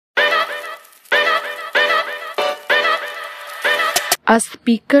A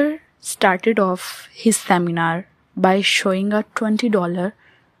speaker started off his seminar by showing a $20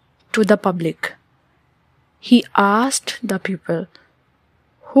 to the public. He asked the people,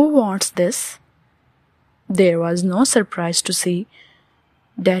 "Who wants this?" There was no surprise to see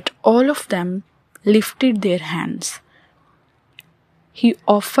that all of them lifted their hands. He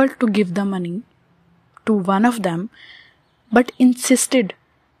offered to give the money to one of them, but insisted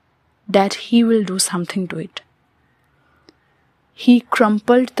that he will do something to it. He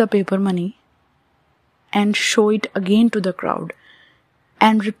crumpled the paper money and showed it again to the crowd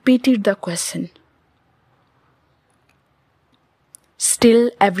and repeated the question.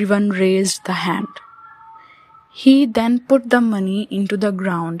 Still, everyone raised the hand. He then put the money into the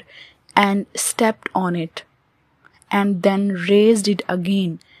ground and stepped on it, and then raised it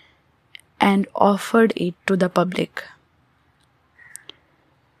again and offered it to the public.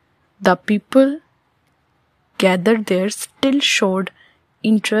 The people gathered there still showed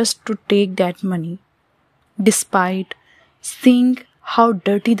interest to take that money, despite seeing how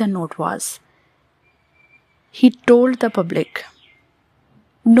dirty the note was. He told the public,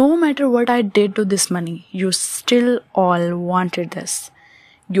 "No matter what I did to this money, you still all wanted this.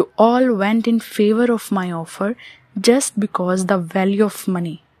 You all went in favor of my offer just because the value of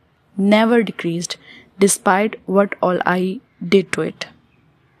money never decreased despite what all I did to it.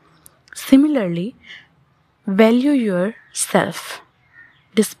 Similarly, value yourself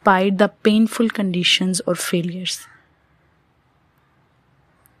despite the painful conditions or failures."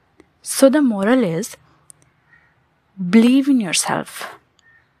 So the moral is, believe in yourself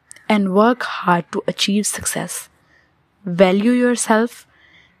and work hard to achieve success. Value yourself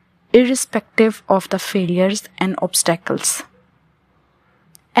irrespective of the failures and obstacles.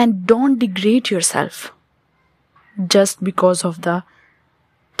 And don't degrade yourself just because of the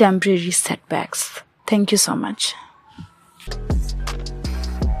temporary setbacks. Thank you so much.